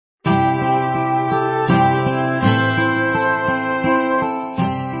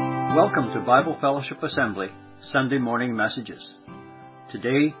Welcome to Bible Fellowship Assembly Sunday Morning Messages.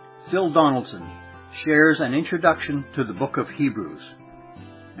 Today, Phil Donaldson shares an introduction to the book of Hebrews.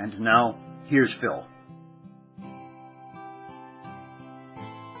 And now, here's Phil.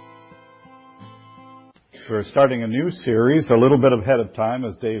 We're starting a new series a little bit ahead of time,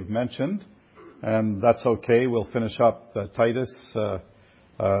 as Dave mentioned, and that's okay. We'll finish up Titus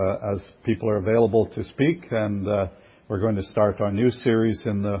as people are available to speak, and we're going to start our new series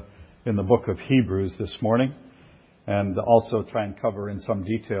in the book of Hebrews this morning, and also try and cover in some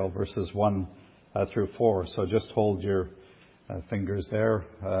detail verses 1 through 4. So just hold your fingers there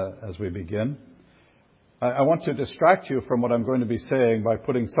as we begin. I want to distract you from what I'm going to be saying by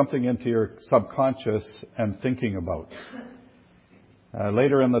putting something into your subconscious and thinking about.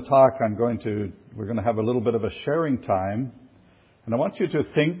 Later in the talk, we're going to have a little bit of a sharing time, and I want you to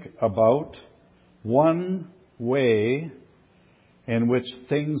think about one way in which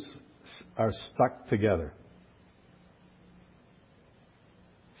things are stuck together.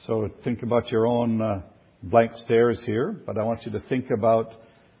 So think about your own blank stares here, but I want you to think about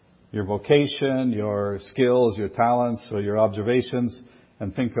your vocation, your skills, your talents, or your observations,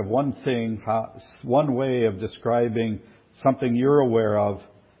 and think of one thing, one way of describing something you're aware of,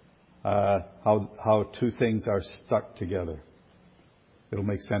 how two things are stuck together. It'll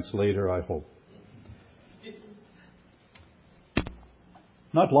make sense later, I hope.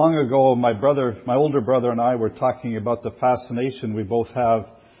 Not long ago, my older brother and I were talking about the fascination we both have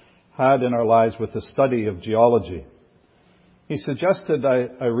had in our lives with the study of geology. He suggested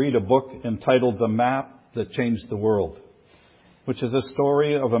I read a book entitled The Map That Changed the World, which is a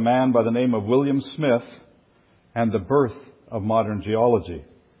story of a man by the name of William Smith and the birth of modern geology.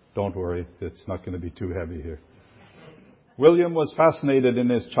 Don't worry, it's not going to be too heavy here. William was fascinated in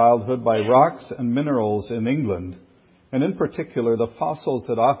his childhood by rocks and minerals in England, and in particular the fossils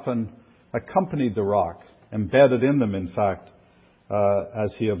that often accompanied the rock, embedded in them, in fact,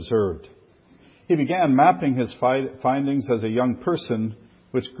 as he observed. He began mapping his findings as a young person,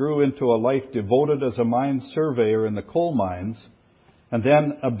 which grew into a life devoted as a mine surveyor in the coal mines, and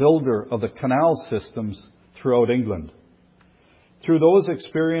then a builder of the canal systems throughout England. Through those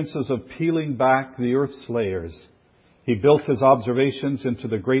experiences of peeling back the earth's layers, he built his observations into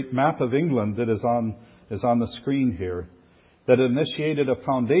the great map of England that is on the screen here, that initiated a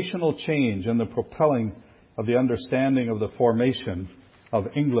foundational change in the propelling of the understanding of the formation of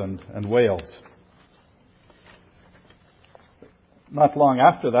England and Wales. Not long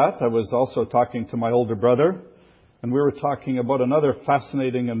after that, I was also talking to my older brother, and we were talking about another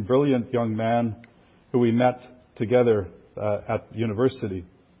fascinating and brilliant young man who we met together at university.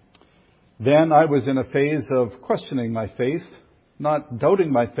 Then I was in a phase of questioning my faith, not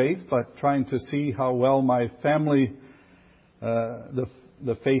doubting my faith, but trying to see how well my family,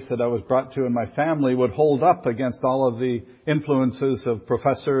 the faith that I was brought to in my family, would hold up against all of the influences of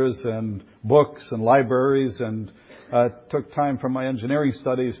professors and books and libraries, and took time from my engineering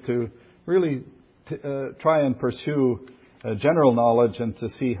studies to really try and pursue general knowledge and to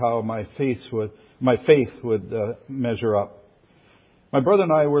see how my faith would measure up. My brother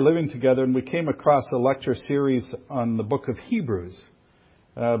and I were living together, and we came across a lecture series on the book of Hebrews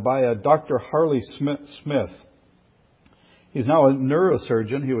by a Dr. Harley Smith. He's now a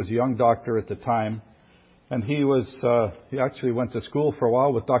neurosurgeon. He was a young doctor at the time, and he actually went to school for a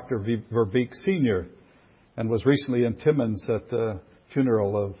while with Dr. Verbeek Sr., and was recently in Timmins at the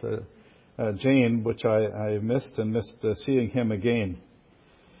funeral of Jane, which I missed seeing him again.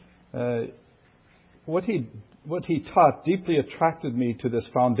 What he taught deeply attracted me to this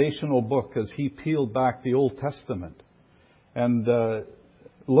foundational book as he peeled back the Old Testament and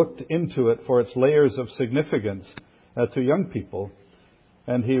looked into it for its layers of significance to young people.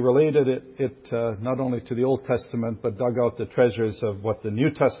 And he related it not only to the Old Testament, but dug out the treasures of what the New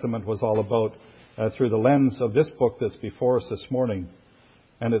Testament was all about through the lens of this book that's before us this morning,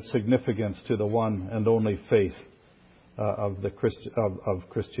 and its significance to the one and only faith of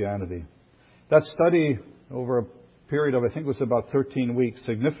Christianity. That study, over a period of, I think it was about 13 weeks,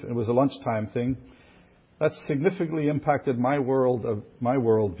 it was a lunchtime thing, that significantly impacted my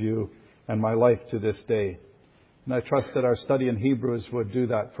worldview and my life to this day. And I trust that our study in Hebrews would do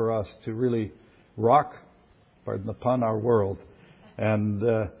that for us, to really rock, pardon the pun, our world, and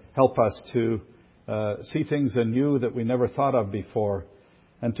help us to see things anew that we never thought of before,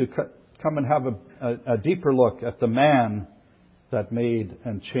 and to come and have a deeper look at the man that made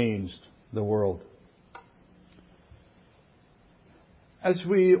and changed the world. As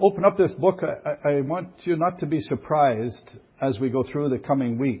we open up this book, I want you not to be surprised as we go through the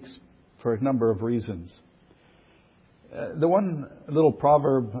coming weeks for a number of reasons. The one little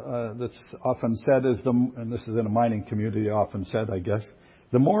proverb that's often said is, and this is in a mining community often said, I guess,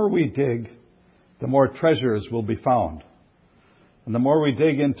 the more we dig, the more treasures will be found. And the more we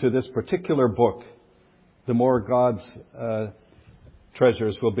dig into this particular book, the more God's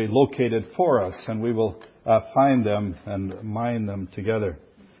treasures will be located for us, and we will find them and mine them together.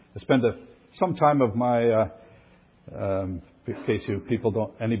 I spent some time of my, in case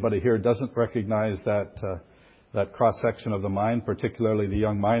anybody here doesn't recognize that cross-section of the mine, particularly the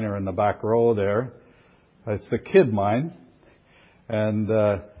young miner in the back row there. It's the Kidd Mine. And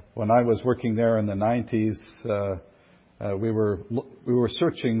when I was working there in the 90s, we were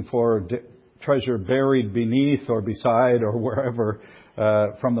searching for treasure buried beneath or beside or wherever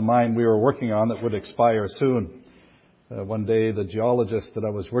from the mine we were working on that would expire soon. One day, the geologist that I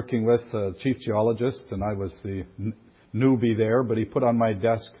was working with, chief geologist, and I was the newbie there, but he put on my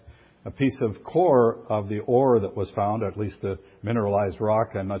desk a piece of core of the ore that was found, at least the mineralized rock.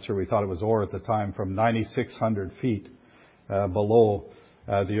 I'm not sure we thought it was ore at the time, from 9,600 feet below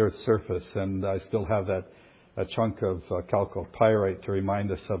the Earth's surface. And I still have a chunk of chalcopyrite to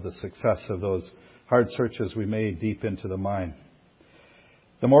remind us of the success of those hard searches we made deep into the mine.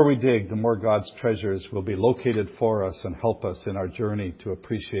 The more we dig, the more God's treasures will be located for us and help us in our journey to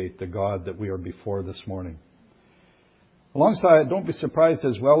appreciate the God that we are before this morning. Alongside, don't be surprised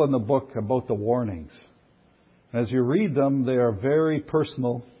as well in the book about the warnings. As you read them, they are very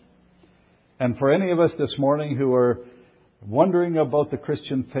personal. And for any of us this morning who are wondering about the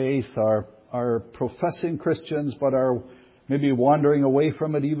Christian faith, are professing Christians, but are maybe wandering away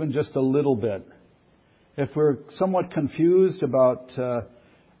from it even just a little bit. If we're somewhat confused about,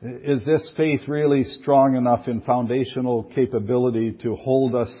 is this faith really strong enough in foundational capability to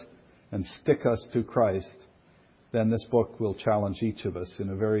hold us and stick us to Christ, then this book will challenge each of us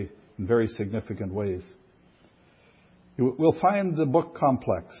in very significant ways. We'll find the book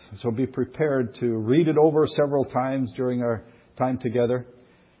complex, so be prepared to read it over several times during our time together.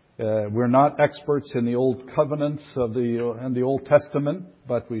 We're not experts in the Old Covenants and the Old Testament,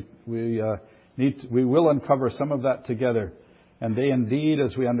 but we will uncover some of that together. And they indeed,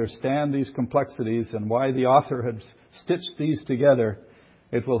 as we understand these complexities and why the author has stitched these together,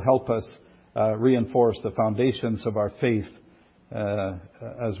 it will help us reinforce the foundations of our faith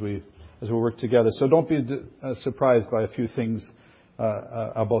as we work together. So don't be surprised by a few things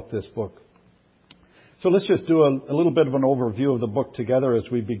about this book. So let's just do a little bit of an overview of the book together as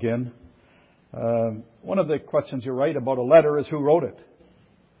we begin. One of the questions you write about a letter is who wrote it.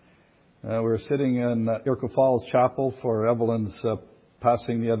 We were sitting in Iroquois Falls Chapel for Evelyn's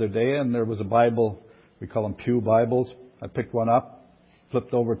passing the other day, and there was a Bible. We call them pew Bibles. I picked one up,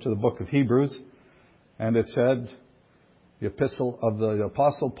 flipped over to the book of Hebrews, and it said, the epistle of the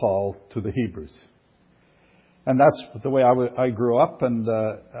Apostle Paul to the Hebrews. And that's the way I grew up, and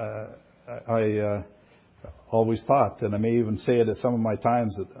I always thought, and I may even say it at some of my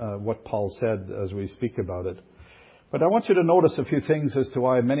times, what Paul said as we speak about it. But I want you to notice a few things as to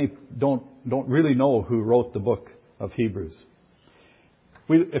why many don't really know who wrote the book of Hebrews.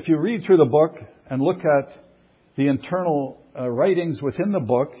 If you read through the book and look at the internal writings within the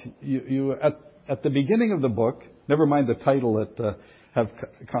book, you at the beginning of the book, never mind the title that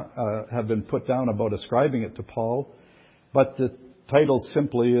have been put down about ascribing it to Paul, but the title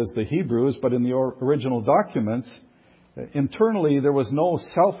simply is the Hebrews. But in the original documents, internally there was no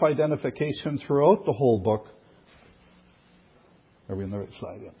self-identification throughout the whole book. Are we in the right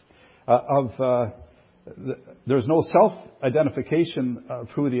slide? Yeah. There's no self-identification of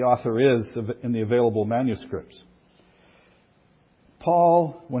who the author is in the available manuscripts.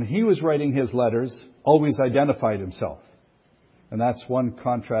 Paul, when he was writing his letters, always identified himself. And that's one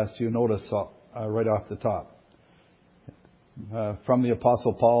contrast you notice right off the top. From the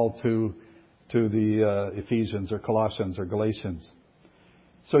Apostle Paul to the Ephesians or Colossians or Galatians.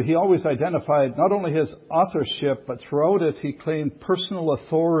 So he always identified not only his authorship, but throughout it he claimed personal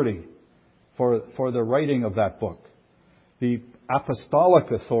authority for the writing of that book. The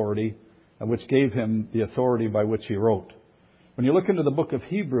apostolic authority, which gave him the authority by which he wrote. When you look into the book of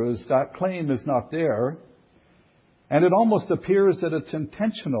Hebrews, that claim is not there. And it almost appears that it's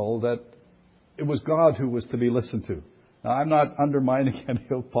intentional, that it was God who was to be listened to. Now, I'm not undermining any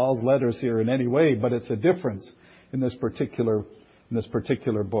of Paul's letters here in any way, but it's a difference in this particular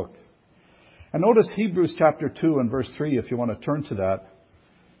book. And notice Hebrews chapter 2 and verse 3, if you want to turn to that.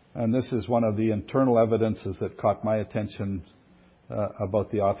 And this is one of the internal evidences that caught my attention about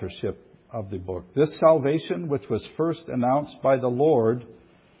the authorship of the book. This salvation, which was first announced by the Lord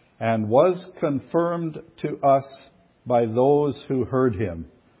and was confirmed to us by those who heard him.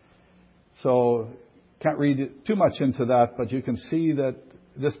 So Can't read too much into that, but you can see that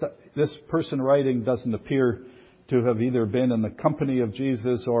this person writing doesn't appear to have either been in the company of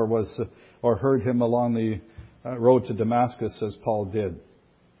Jesus or heard him along the road to Damascus as Paul did.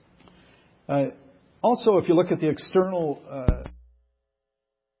 Also, if you look at the external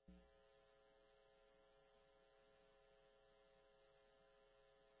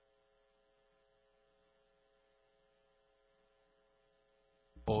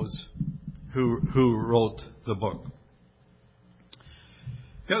who wrote the book.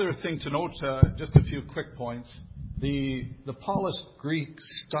 The other thing to note, just a few quick points. The polished Greek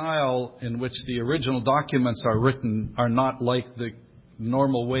style in which the original documents are written are not like the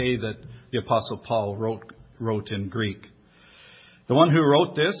normal way that the Apostle Paul wrote in Greek. The one who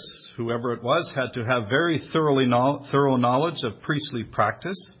wrote this, whoever it was, had to have very thorough knowledge of priestly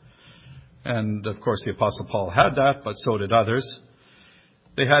practice. And, of course, the Apostle Paul had that, but so did others.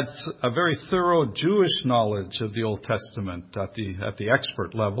 They had a very thorough Jewish knowledge of the Old Testament at the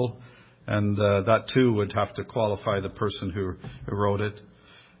expert level, and that too would have to qualify the person who wrote it.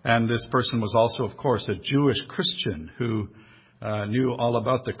 And this person was also, of course, a Jewish Christian who knew all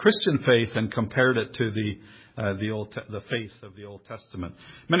about the Christian faith and compared it to the faith of the Old Testament.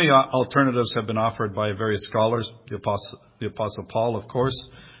 Many alternatives have been offered by various scholars. The Apostle Paul, of course,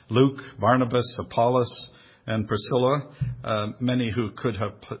 Luke, Barnabas, Apollos, and Priscilla, many who could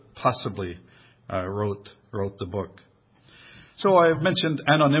have possibly wrote the book. So I've mentioned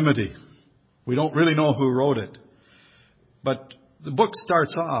anonymity. We don't really know who wrote it. But the book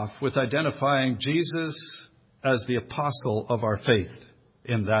starts off with identifying Jesus as the apostle of our faith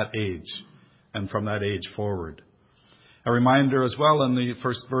in that age and from that age forward. A reminder as well in the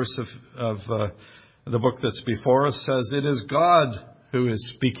first verse of the book that's before us says, "It is God who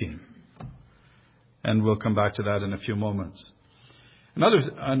is speaking." And we'll come back to that in a few moments.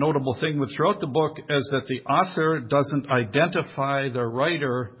 Another notable thing throughout the book is that the author doesn't identify the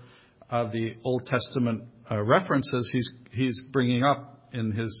writer of the Old Testament references he's bringing up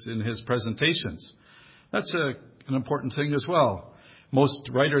in his presentations. That's an important thing as well. Most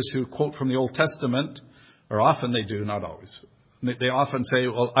writers who quote from the Old Testament, or often they do, not always, they often say,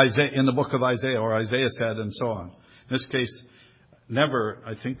 well, Isaiah, in the book of Isaiah, or Isaiah said, and so on. In this case, never,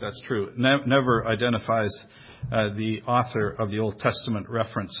 I think that's true, never identifies the author of the Old Testament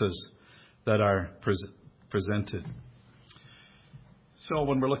references that are presented. So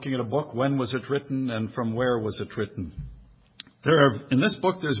when we're looking at a book, when was it written and from where was it written? In this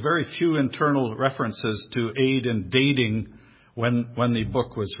book, there's very few internal references to aid in dating when the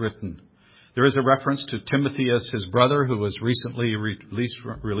book was written. There is a reference to Timothy as his brother, who was recently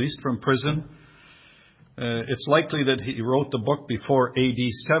released from prison. It's likely that he wrote the book before AD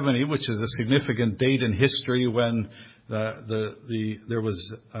 70, which is a significant date in history when there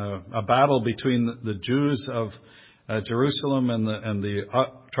was a battle between the Jews of Jerusalem and the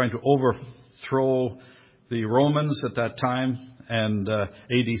trying to overthrow the Romans at that time. And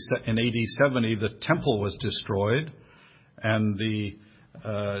in AD 70, the temple was destroyed, and the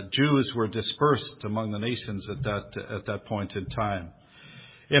Jews were dispersed among the nations at that point in time.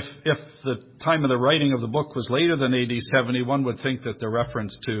 If the time of the writing of the book was later than AD 70, one would think that the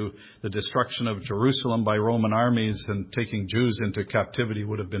reference to the destruction of Jerusalem by Roman armies and taking Jews into captivity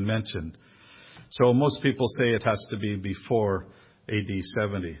would have been mentioned. So most people say it has to be before AD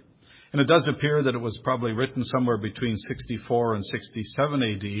 70. And it does appear that it was probably written somewhere between 64 and 67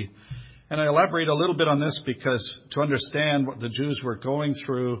 AD. And I elaborate a little bit on this because to understand what the Jews were going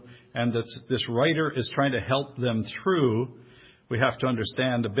through and that this writer is trying to help them through, we have to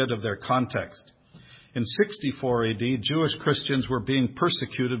understand a bit of their context. In 64 AD, Jewish Christians were being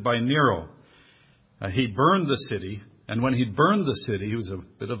persecuted by Nero. He burned the city, and when he burned the city, he was a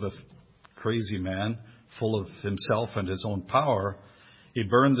bit of a crazy man, full of himself and his own power. He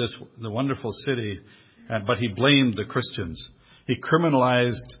burned the wonderful city, but he blamed the Christians. He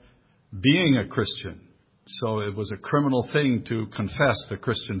criminalized being a Christian. So it was a criminal thing to confess the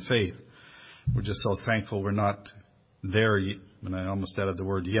Christian faith. We're just so thankful we're not there, and I almost added the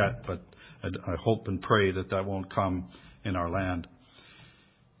word yet, but I hope and pray that won't come in our land.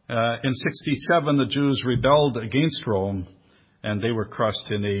 In 67, the Jews rebelled against Rome, and they were crushed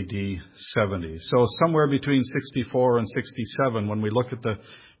in AD 70. So somewhere between 64 and 67, when we look at the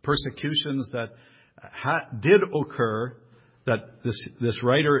persecutions that did occur, that this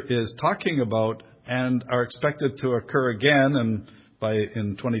writer is talking about and are expected to occur again, and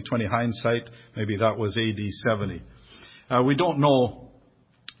in 2020 hindsight, maybe that was AD 70. We don't know,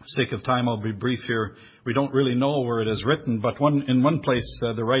 for the sake of time, I'll be brief here. We don't really know where it is written, but in one place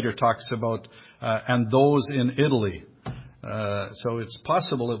the writer talks about and those in Italy. So it's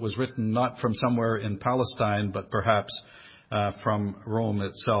possible it was written not from somewhere in Palestine, but perhaps from Rome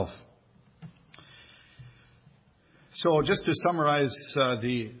itself. So just to summarize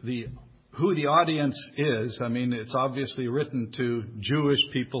who the audience is, I mean, it's obviously written to Jewish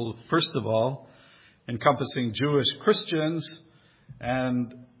people, first of all, encompassing Jewish Christians,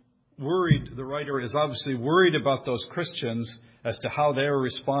 and the writer is obviously worried about those Christians as to how they're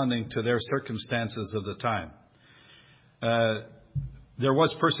responding to their circumstances of the time. There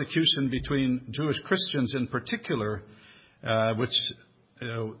was persecution between Jewish Christians in particular, which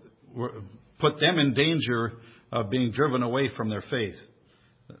put them in danger of being driven away from their faith.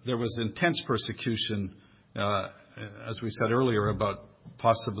 There was intense persecution, as we said earlier, about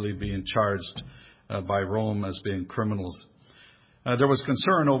possibly being charged by Rome as being criminals. There was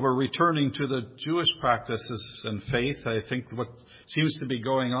concern over returning to the Jewish practices and faith. I think what seems to be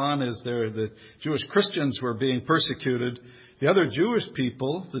going on is the Jewish Christians were being persecuted. The other Jewish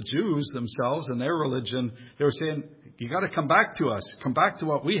people, the Jews themselves and their religion, they were saying, you got to come back to us, come back to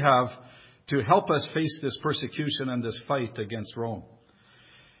what we have to help us face this persecution and this fight against Rome.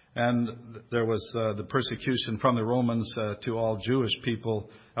 And there was the persecution from the Romans to all Jewish people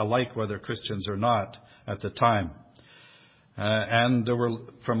alike, whether Christians or not, at the time. And there were,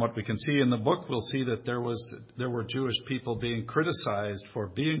 from what we can see in the book, we'll see that there were Jewish people being criticized for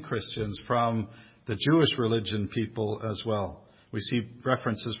being Christians from the Jewish religion people as well. We see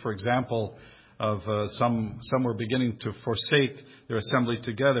references, for example, of some were beginning to forsake their assembly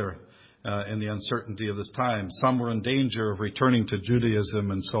together in the uncertainty of this time. Some were in danger of returning to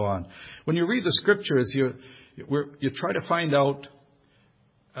Judaism and so on. When you read the scriptures, you try to find out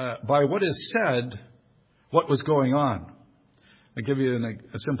by what is said what was going on. I'll give you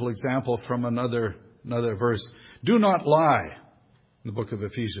a simple example from another verse. Do not lie, in the book of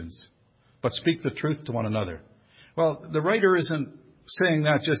Ephesians, but speak the truth to one another. Well, the writer isn't saying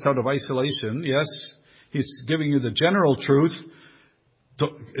that just out of isolation. Yes, he's giving you the general truth.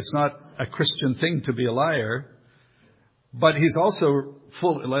 It's not a Christian thing to be a liar. But he's also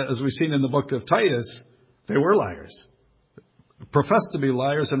full, as we've seen in the book of Titus, they were liars. Professed to be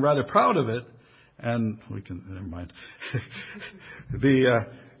liars and rather proud of it. And never mind.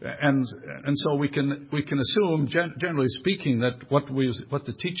 And so we can assume, generally speaking, that what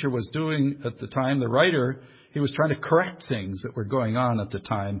the teacher was doing at the time, the writer, he was trying to correct things that were going on at the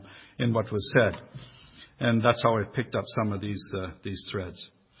time in what was said. And that's how I picked up some of these threads.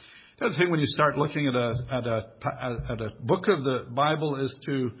 The other thing when you start looking at a book of the Bible is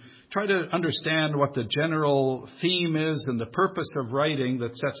to try to understand what the general theme is and the purpose of writing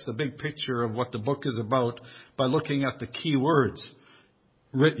that sets the big picture of what the book is about by looking at the key words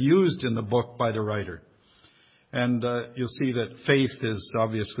used in the book by the writer. And you'll see that faith is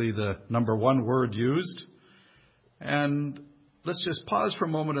obviously the number one word used. And let's just pause for a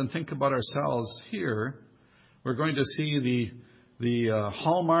moment and think about ourselves here. We're going to see the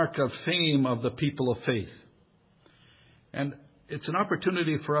hallmark of fame of the people of faith. And it's an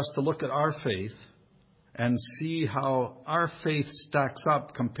opportunity for us to look at our faith and see how our faith stacks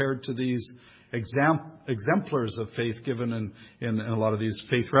up compared to these exemplars of faith given in a lot of these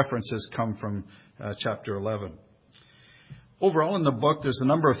faith references come from chapter 11. Overall in the book, there's a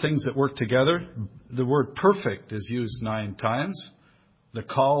number of things that work together. The word perfect is used 9 times. The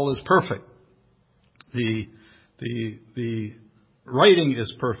call is perfect. The writing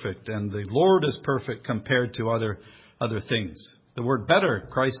is perfect, and the Lord is perfect compared to other things. The word better,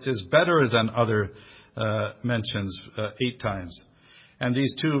 Christ is better than other mentions 8 times. And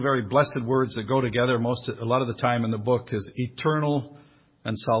these two very blessed words that go together a lot of the time in the book is eternal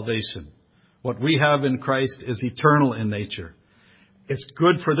and salvation. What we have in Christ is eternal in nature. It's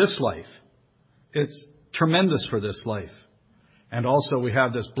good for this life. It's tremendous for this life. And also we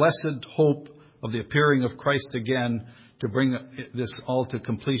have this blessed hope of the appearing of Christ again to bring this all to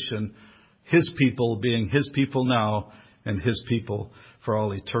completion. His people being His people now and His people for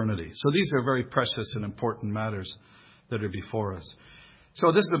all eternity. So these are very precious and important matters that are before us.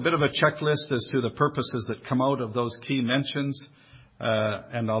 So this is a bit of a checklist as to the purposes that come out of those key mentions.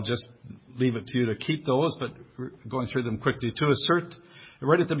 And I'll just leave it to you to keep those, but going through them quickly. To assert,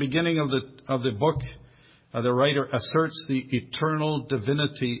 right at the beginning of the book, the writer asserts the eternal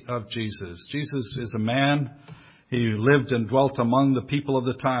divinity of Jesus. Jesus is a man. He lived and dwelt among the people of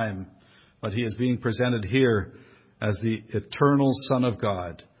the time, but He is being presented here as the eternal Son of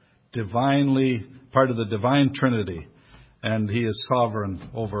God, divinely part of the divine Trinity, and He is sovereign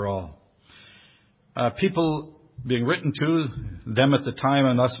over all. People being written to them at the time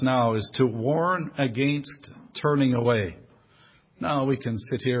and us now is to warn against turning away. Now we can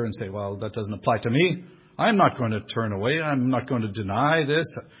sit here and say, well, that doesn't apply to me. I'm not going to turn away. I'm not going to deny this.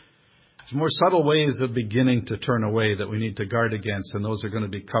 There's more subtle ways of beginning to turn away that we need to guard against, and those are going to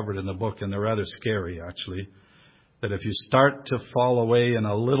be covered in the book, and they're rather scary, actually. That if you start to fall away in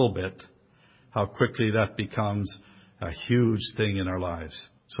a little bit, how quickly that becomes a huge thing in our lives.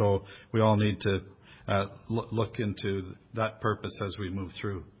 So we all need to look into that purpose as we move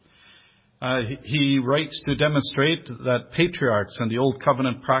through. He writes to demonstrate that patriarchs and the Old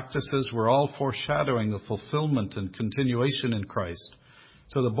Covenant practices were all foreshadowing the fulfillment and continuation in Christ.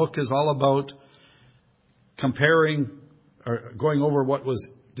 So the book is all about comparing or going over what was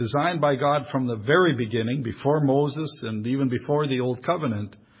designed by God from the very beginning, before Moses and even before the Old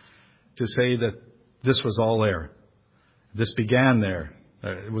Covenant, to say that this was all there. This began there.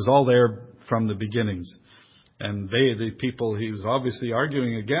 It was all there from the beginnings. And the people he was obviously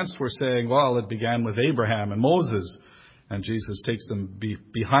arguing against, were saying, well, it began with Abraham and Moses. And Jesus takes them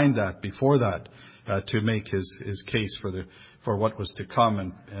behind that, before that, to make his case for what was to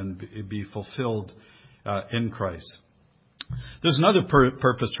come and be fulfilled in Christ. There's another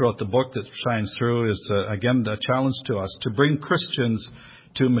purpose throughout the book that shines through, is again a challenge to us to bring Christians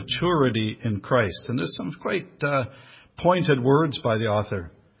to maturity in Christ. And there's some quite pointed words by the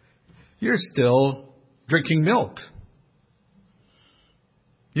author. You're still drinking milk.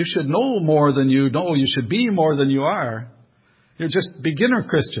 You should know more than you know. You should be more than you are. You're just beginner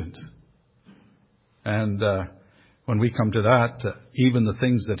Christians. And when we come to that, even the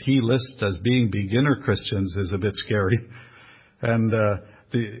things that he lists as being beginner Christians is a bit scary. And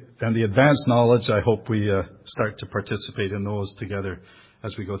the advanced knowledge, I hope we start to participate in those together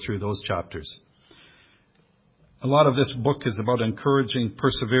as we go through those chapters. A lot of this book is about encouraging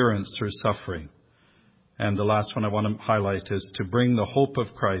perseverance through suffering. And the last one I want to highlight is to bring the hope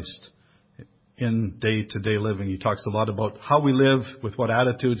of Christ in day-to-day living. He talks a lot about how we live, with what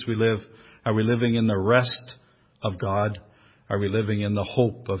attitudes we live. Are we living in the rest of God? Are we living in the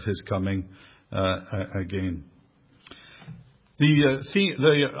hope of his coming again?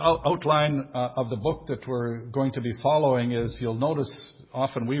 The outline of the book that we're going to be following is, you'll notice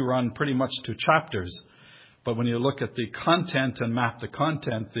often we run pretty much to chapters. But when you look at the content and map the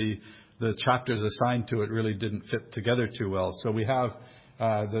content, the chapters assigned to it really didn't fit together too well. So we have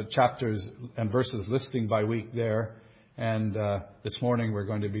the chapters and verses listing by week there. And this morning we're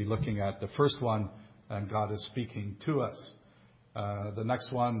going to be looking at the first one, and God is speaking to us. The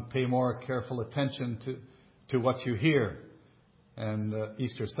next one, pay more careful attention to what you hear. And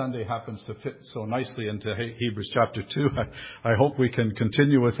Easter Sunday happens to fit so nicely into Hebrews chapter 2. I hope we can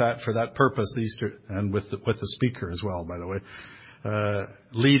continue with that for that purpose, Easter, and with the speaker as well, by the way.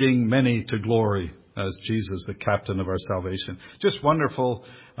 Leading many to glory as Jesus, the captain of our salvation. Just wonderful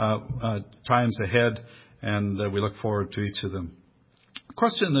times ahead, and we look forward to each of them. A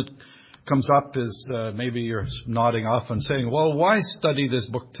question that comes up is, maybe you're nodding off and saying, well, why study this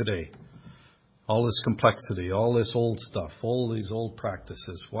book today? All this complexity, all this old stuff, all these old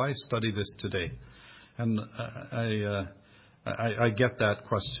practices. Why study this today? And I get that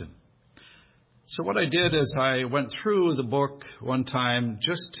question. So what I did is I went through the book one time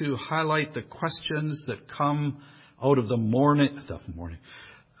just to highlight the questions that come out of the morning,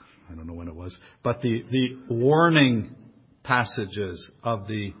 I don't know when it was, but the warning passages of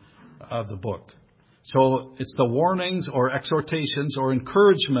the book. So it's the warnings or exhortations or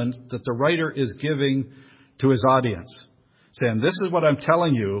encouragement that the writer is giving to his audience, saying, this is what I'm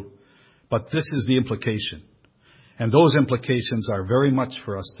telling you, but this is the implication. And those implications are very much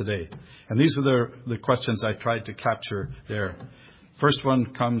for us today. And these are the questions I tried to capture there. First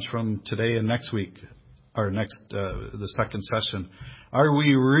one comes from today and next week, or the second session. Are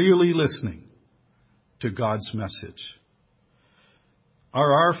we really listening to God's message?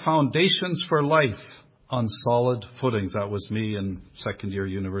 Are our foundations for life on solid footings? That was me in second year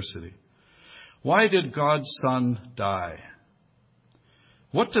university. Why did God's Son die?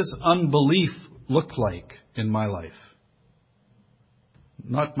 What does unbelief look like in my life?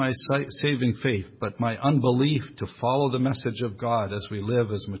 Not my saving faith, but my unbelief to follow the message of God as we live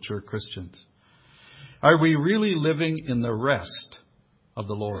as mature Christians. Are we really living in the rest of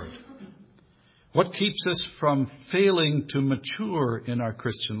the Lord? What keeps us from failing to mature in our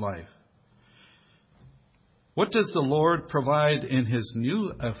Christian life? What does the Lord provide in his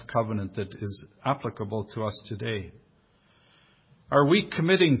new covenant that is applicable to us today? Are we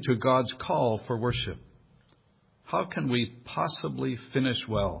committing to God's call for worship? How can we possibly finish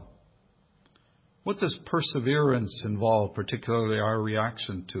well? What does perseverance involve, particularly our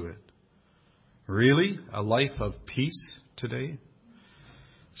reaction to it? Really? A life of peace today?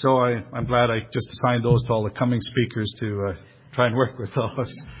 So I'm glad I just assigned those to all the coming speakers to try and work with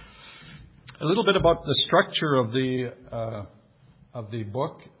those. A little bit about the structure of the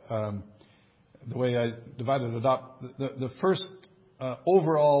book, the way I divided it up. The first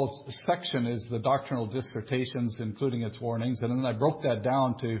overall section is the doctrinal dissertations, including its warnings, and then I broke that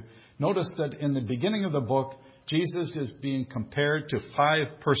down to notice that in the beginning of the book, Jesus is being compared to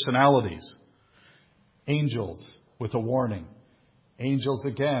 5 personalities. Angels with a warning. Angels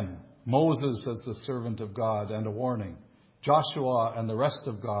again. Moses as the servant of God and a warning. Joshua and the rest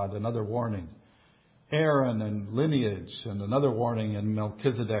of God, another warning. Aaron and lineage, and another warning, and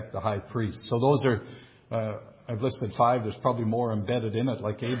Melchizedek, the high priest. So those are, I've listed 5. There's probably more embedded in it,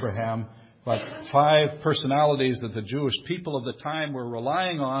 like Abraham. But 5 personalities that the Jewish people of the time were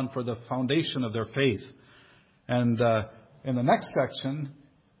relying on for the foundation of their faith. And in the next section,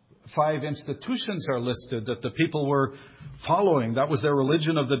 5 institutions are listed that the people were following. That was their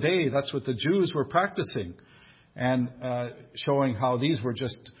religion of the day. That's what the Jews were practicing. And showing how these were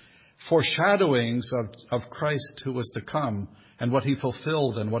just foreshadowings of Christ who was to come and what He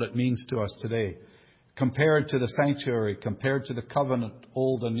fulfilled and what it means to us today. Compared to the sanctuary, compared to the covenant,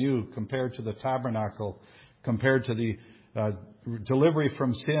 old and new, compared to the tabernacle, compared to the delivery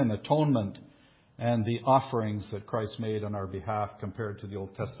from sin, atonement, and the offerings that Christ made on our behalf compared to the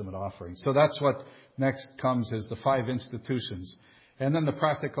Old Testament offerings. So that's what next comes, is the 5 institutions. And then the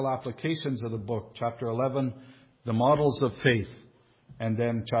practical applications of the book. Chapter 11, the models of faith. And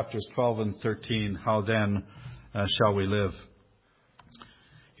then chapters 12 and 13, how then shall we live?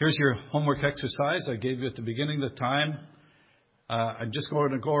 Here's your homework exercise I gave you at the beginning of the time. I'm just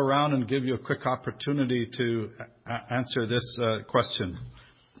going to go around and give you a quick opportunity to answer this question.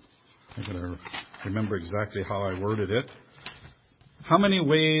 I'm going to remember exactly how I worded it. How many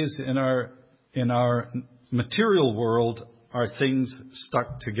ways in our material world are things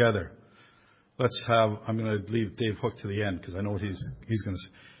stuck together? I'm going to leave Dave Hook to the end because I know what he's going to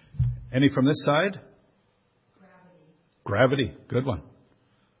say. Any from this side? Gravity. Good one.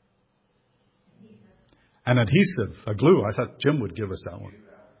 An adhesive, a glue. I thought Jim would give us that one.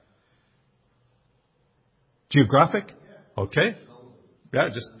 Geographic? Okay. Yeah,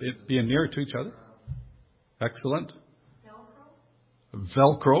 just being near to each other. Excellent.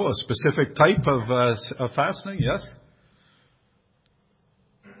 Velcro, a specific type of fastening, yes.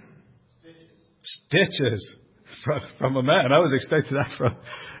 Stitches. From a man. I was expecting that from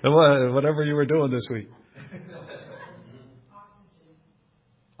whatever you were doing this week.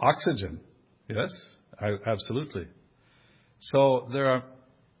 Oxygen. Yes, absolutely. So there are...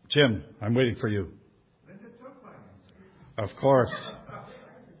 Jim, I'm waiting for you. Of course.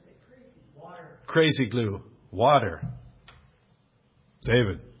 Crazy glue. Water.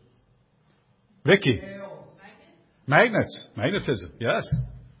 David. Vicky. Magnets. Magnetism. Yes.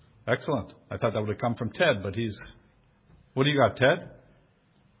 Excellent. I thought that would have come from Ted, but he's... What do you got, Ted?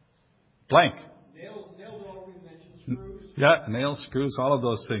 Blank. Nails already mentioned. Screws. Yeah, nails, screws, all of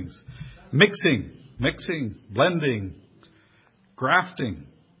those things. Mixing, blending, grafting.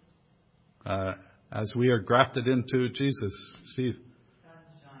 As we are grafted into Jesus. Steve.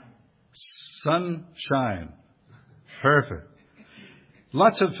 Sunshine. Perfect.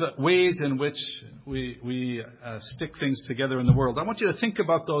 Lots of ways in which we stick things together in the world. I want you to think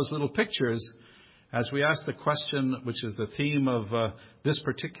about those little pictures as we ask the question, which is the theme of this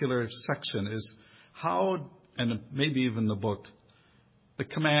particular section, is how, and maybe even the book, the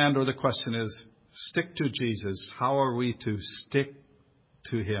command or the question is, stick to Jesus. How are we to stick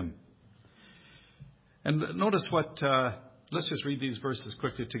to Him? And notice what, let's just read these verses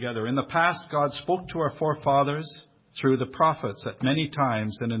quickly together. In the past, God spoke to our forefathers through the prophets at many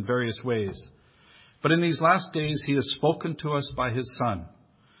times and in various ways. But in these last days, He has spoken to us by His Son,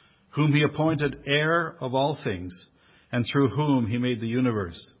 whom He appointed heir of all things, and through whom He made the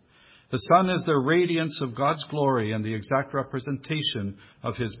universe. The Son is the radiance of God's glory and the exact representation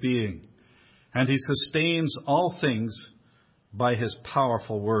of His being. And He sustains all things by His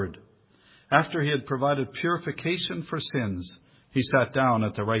powerful word. After He had provided purification for sins, He sat down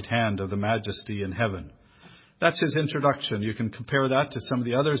at the right hand of the Majesty in heaven. That's His introduction. You can compare that to some of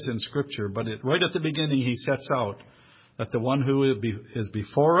the others in Scripture, but right at the beginning He sets out that the one who is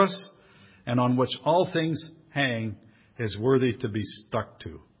before us and on which all things hang is worthy to be stuck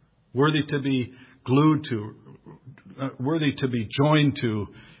to, worthy to be glued to, worthy to be joined to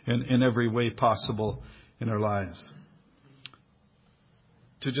in every way possible in our lives.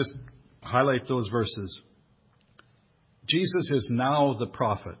 To just highlight those verses, Jesus is now the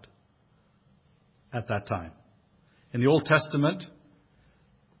prophet at that time. In the Old Testament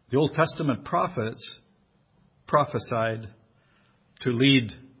prophets prophesied to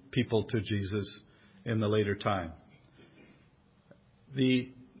lead people to Jesus in the later time.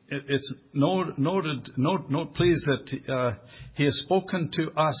 it's note please that He has spoken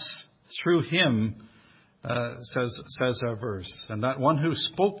to us through Him, says our verse. And that one who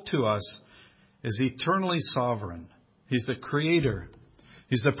spoke to us is eternally sovereign. He's the creator.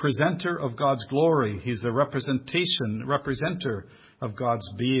 He's the presenter of God's glory. He's the representer of God's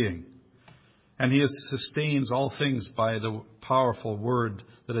being. And He sustains all things by the powerful word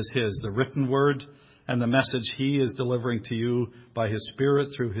that is His, the written word, and the message He is delivering to you by His Spirit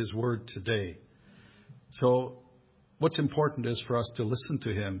through His word today. So what's important is for us to listen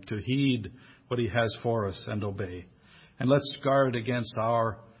to Him, to heed what He has for us and obey. And let's guard against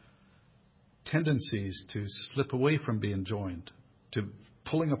our tendencies to slip away from being joined, to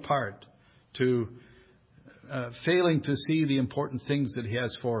pulling apart, to failing to see the important things that He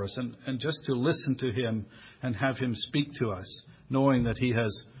has for us, and just to listen to Him and have Him speak to us, knowing that He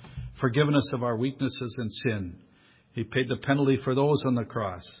has forgiven us of our weaknesses and sin. He paid the penalty for those on the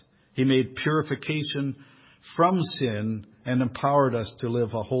cross. He made purification from sin and empowered us to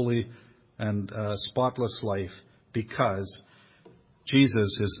live a holy and spotless life, because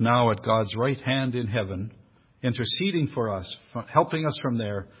Jesus is now at God's right hand in heaven, interceding for us, helping us from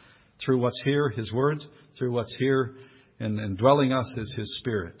there through what's here, His Word, through what's here, and indwelling us is His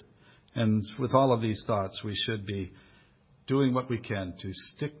Spirit. And with all of these thoughts, we should be doing what we can to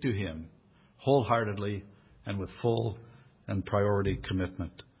stick to Him wholeheartedly and with full and priority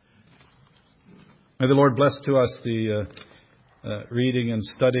commitment. May the Lord bless to us the reading and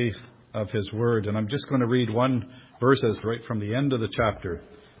study of His Word. And I'm just going to read one verse right from the end of the chapter.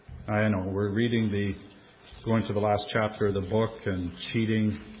 I know we're going to the last chapter of the book and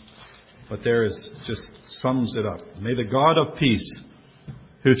cheating, but there is just sums it up. May the God of peace,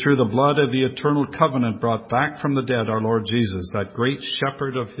 who through the blood of the eternal covenant brought back from the dead our Lord Jesus, that great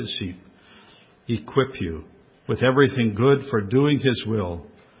shepherd of His sheep, equip you with everything good for doing His will,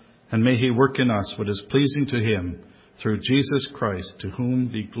 and may He work in us what is pleasing to Him through Jesus Christ, to whom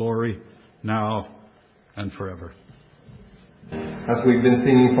be glory now and forever. As we've been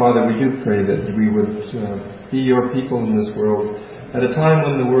singing, Father, we do pray that we would be your people in this world at a time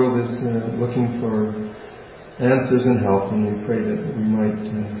when the world is looking for answers and help, and we pray that we might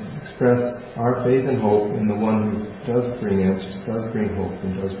express our faith and hope in the one who does bring answers, does bring hope,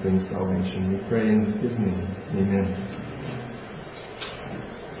 and does bring salvation. We pray in His name. Amen.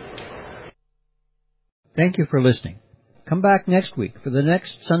 Thank you for listening. Come back next week for the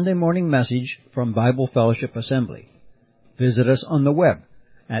next Sunday morning message from Bible Fellowship Assembly. Visit us on the web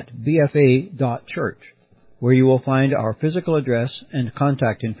at bfa.church, where you will find our physical address and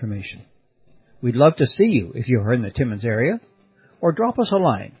contact information. We'd love to see you if you're in the Timmins area, or drop us a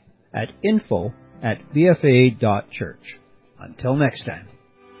line at info@bfa.church. Until next time.